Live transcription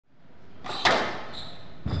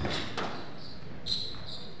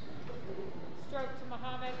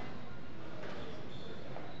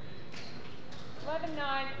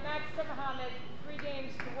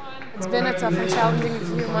tough and challenging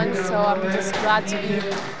few months, so I'm just glad to be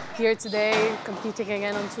here today, competing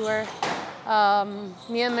again on tour.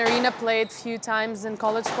 Me and Marina played a few times in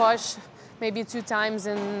college squash, maybe 2 times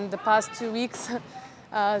in the past 2 weeks.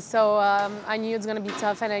 So I knew it's going to be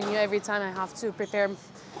tough, and I knew every time I have to prepare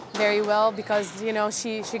very well because, you know,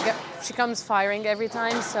 she comes firing every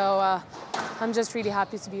time. So I'm just really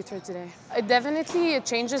happy to be here today. It definitely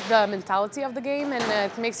changes the mentality of the game, and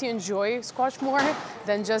it makes you enjoy squash more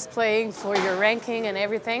than just playing for your ranking and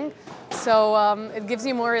everything. So it gives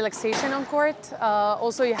you more relaxation on court.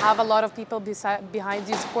 Also, you have a lot of people behind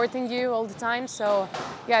you supporting you all the time. So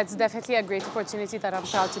yeah, it's definitely a great opportunity that I'm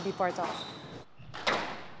proud to be part of.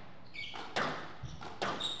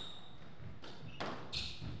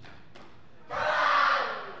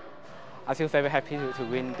 I feel very happy to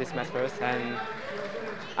win this match first, and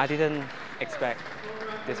I didn't expect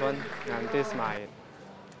this one, and this is my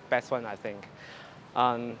best one, I think.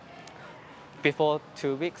 Before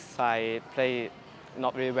 2 weeks, I played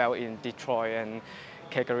not really well in Detroit and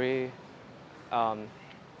Calgary,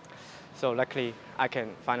 so luckily I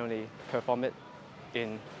can finally perform it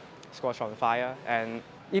in Squash on Fire. And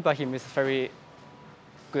Ibrahim is a very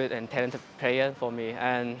good and talented player for me,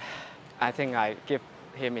 and I think I give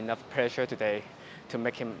him enough pressure today to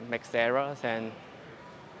make him make errors, and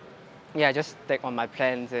yeah, just take on my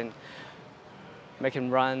plans and make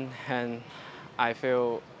him run, and I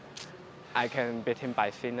feel I can beat him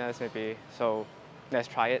by fitness maybe, so let's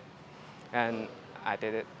try it. And I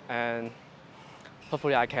did it, and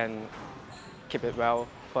hopefully I can keep it well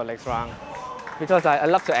for next round, because I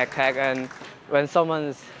love to attack, and when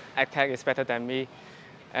someone's attack is better than me,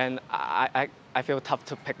 and I feel tough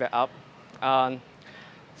to pick that up.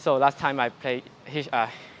 So last time I played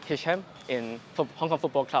Hisham in Hong Kong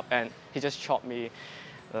Football Club, and he just chopped me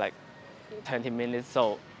like 20 minutes.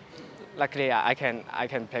 So luckily I can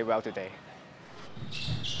play well today.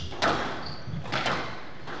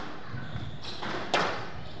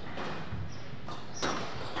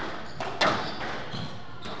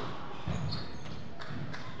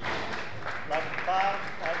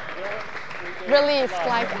 Relief,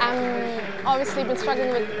 like I'm obviously been struggling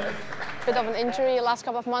with bit of an injury the last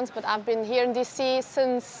couple of months, but I've been here in DC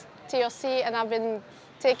since TOC, and I've been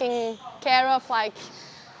taking care of like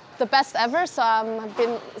the best ever. So I've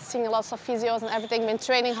been seeing lots of physios and everything, been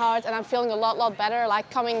training hard, and I'm feeling a lot better.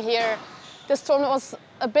 Like coming here, this tournament was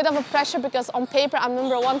a bit of a pressure because on paper I'm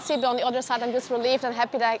 #1 seed, but on the other side I'm just relieved and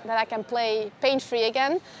happy that I can play pain-free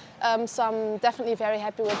again. So I'm definitely very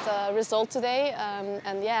happy with the result today,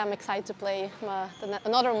 and yeah, I'm excited to play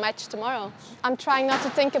another match tomorrow. I'm trying not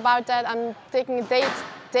to think about that. I'm taking it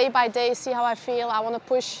day by day, see how I feel. I want to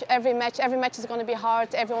push every match. Every match is going to be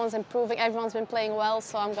hard. Everyone's improving. Everyone's been playing well,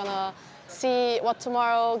 so I'm going to see what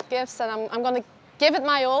tomorrow gives, and I'm going to give it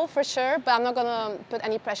my all for sure, but I'm not going to put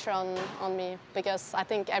any pressure on me, because I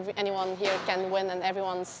think anyone here can win, and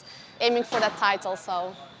everyone's aiming for that title,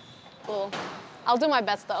 so cool. I'll do my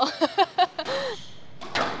best though.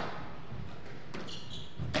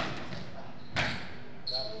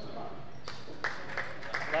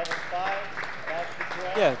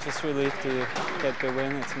 Yeah, just relieved to get the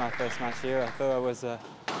win. It's my first match here. I thought I was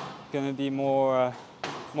going to be more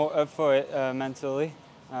up for it mentally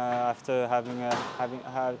after having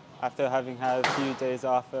had a few days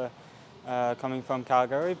off coming from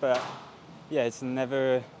Calgary. But yeah, it's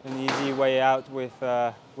never an easy way out with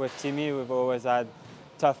Timmy. We've always had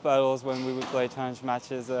tough battles when we would play challenge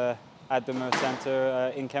matches at the Moore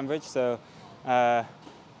Centre in Cambridge. So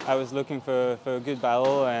I was looking for a good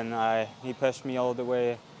battle, and he pushed me all the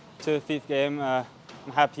way to the 5th game. I'm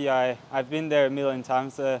happy I've been there a million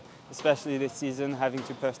times, especially this season, having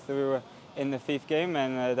to push through in the 5th game,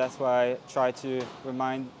 and that's why I try to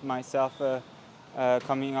remind myself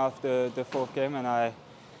coming off the 4th game, and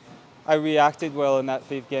I reacted well in that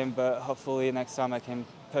 5th game, but hopefully next time I can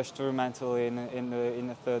push through mentally in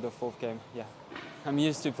the 3rd or 4th game. Yeah, I'm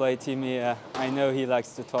used to play Timmy. I know he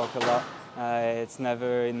likes to talk a lot. It's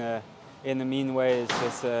never in a mean way. It's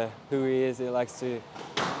just who he is. He likes to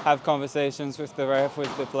have conversations with the ref,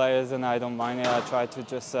 with the players, and I don't mind it. I try to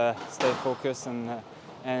just stay focused, and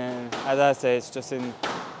as I say, it's just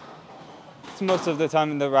it's most of the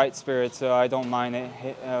time in the right spirit, so I don't mind it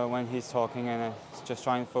when he's talking, and just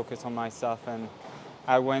trying to focus on myself. And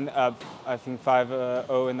I went up, I think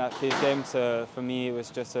 5-0 in that 5th game, so for me it was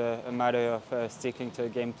just a matter of sticking to the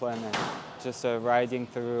game plan and just riding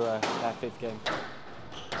through that 5th game.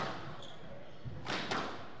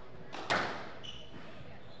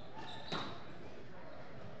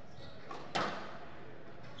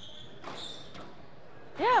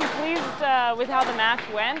 Yeah, I'm pleased with how the match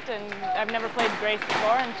went, and I've never played Grace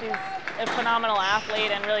before, and she's a phenomenal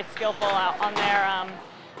athlete and really skillful out on there.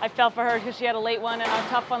 I felt for her because she had a late one and a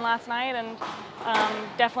tough one last night, and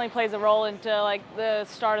definitely plays a role into like the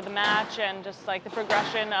start of the match and just like the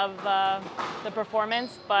progression of the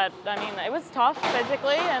performance. But I mean, it was tough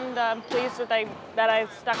physically, and I'm pleased that I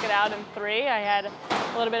stuck it out in 3. I had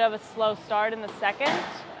a little bit of a slow start in the second.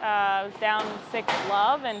 I was down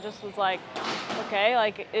 6-love and just was like, okay,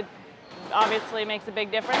 like it obviously makes a big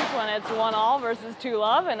difference when it's 1-all versus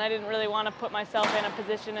 2-love, and I didn't really want to put myself in a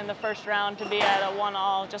position in the first round to be at a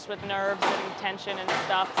 1-all just with nerves and tension and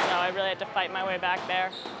stuff, so I really had to fight my way back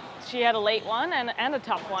there. She had a late one and a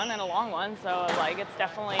tough one and a long one, so like it's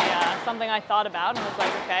definitely something I thought about and was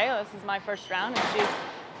like, okay, this is my first round, and she's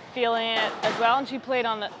feeling it as well, and she played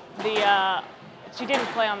on she didn't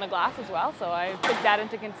play on the glass as well, so I took that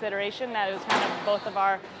into consideration, that it was kind of both of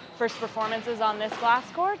our first performances on this glass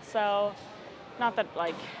court, so not that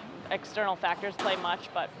like external factors play much,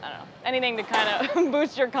 but I don't know, anything to kind of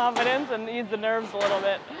boost your confidence and ease the nerves a little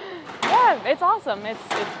bit. Yeah, it's awesome. It's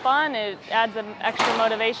fun. It adds an extra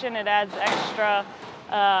motivation. It adds extra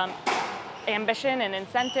ambition and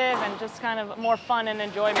incentive, and just kind of more fun and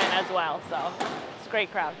enjoyment as well. So it's a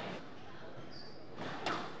great crowd.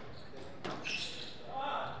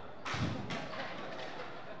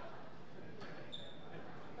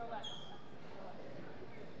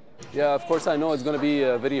 Yeah, of course I know it's going to be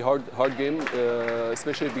a very hard game,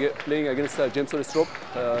 especially playing against James Stroke.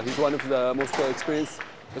 He's one of the most experienced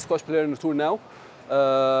squash players in the tour now.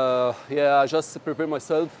 Yeah, I just prepare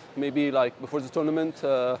myself, maybe like before the tournament.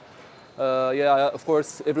 Yeah, of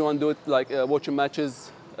course everyone do it, like watching matches,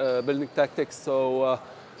 building tactics. So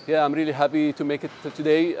yeah, I'm really happy to make it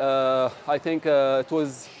today. I think it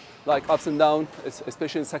was like ups and downs,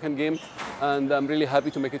 especially in the second game, and I'm really happy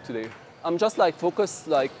to make it today. I'm just like focused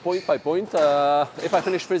like point by point. If I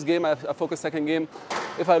finish first game, I focus second game.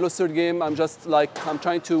 If I lose third game, I'm just like, I'm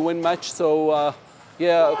trying to win match. So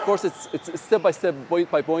yeah, of course it's step by step,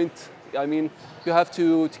 point by point. I mean, you have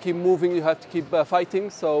to keep moving, you have to keep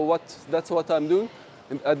fighting. So that's what I'm doing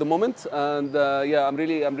at the moment. And yeah, I'm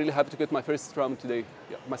really happy to get my first round today.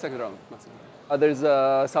 Yeah, my second round. There's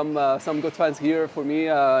some good fans here for me.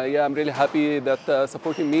 Yeah, I'm really happy that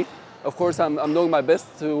supporting me. Of course, I'm doing my best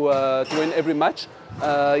to win every match.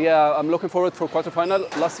 Yeah, I'm looking forward for quarterfinal.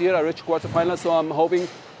 Last year I reached quarterfinal, so I'm hoping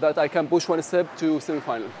that I can push one step to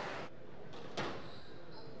semifinal.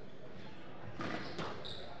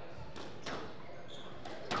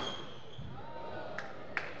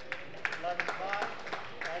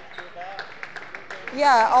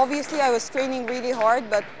 Yeah, obviously I was training really hard,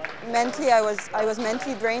 but mentally I was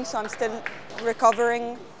mentally drained, so I'm still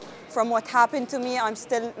recovering from what happened to me. I'm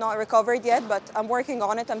still not recovered yet, but I'm working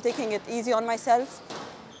on it. I'm taking it easy on myself.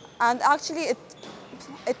 And actually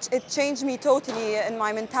it changed me totally in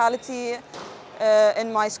my mentality,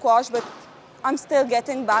 in my squash, but I'm still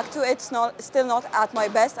getting back to it. It's still not at my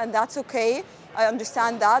best, and that's okay. I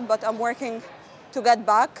understand that, but I'm working to get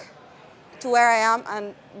back to where I am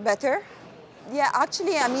and better. Yeah,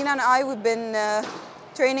 actually, Amina and I, we've been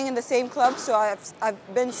training in the same club, so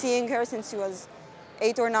I've been seeing her since she was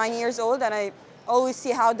 8 or 9 years old, and I always see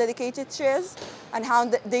how dedicated she is and how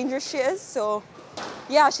dangerous she is. So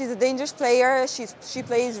yeah, she's a dangerous player. She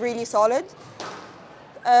plays really solid.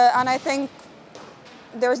 And I think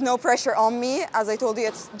there's no pressure on me. As I told you,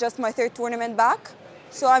 it's just my 3rd tournament back.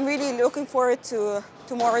 So I'm really looking forward to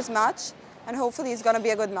tomorrow's match, and hopefully it's going to be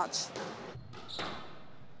a good match.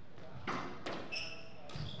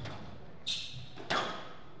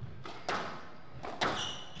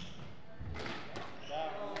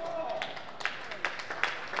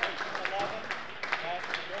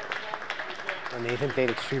 Nathan played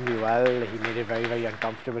extremely well. He made it very, very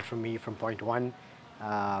uncomfortable for me from point 1.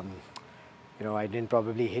 You know, I didn't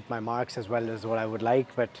probably hit my marks as well as what I would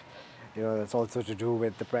like, but you know, that's also to do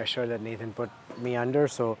with the pressure that Nathan put me under.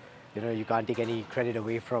 So you know, you can't take any credit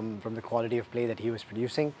away from the quality of play that he was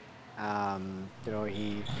producing. You know,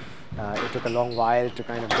 it took a long while to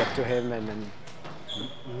kind of get to him and then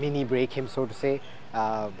mini break him, so to say.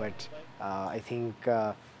 But I think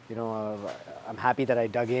you know, I'm happy that I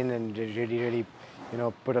dug in and really, you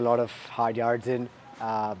know, put a lot of hard yards in,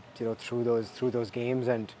 you know, through those games.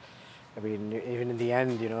 And I mean, even in the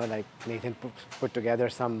end, you know, like Nathan put together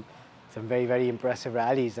some very, very impressive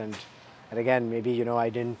rallies. And again, maybe, you know, I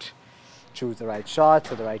didn't choose the right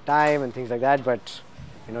shots at the right time and things like that. But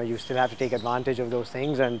you know, you still have to take advantage of those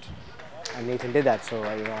things, and Nathan did that. So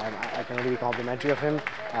you know, I can only be complimentary of him.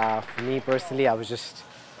 For me personally, I was just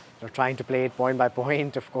trying to play it point by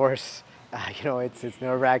point. Of course, you know, it's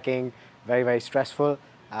nerve-wracking, very, very stressful.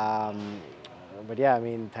 But yeah, I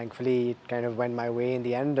mean, thankfully it kind of went my way in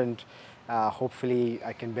the end, and Hopefully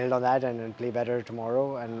I can build on that and play better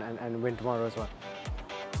tomorrow and win tomorrow as well.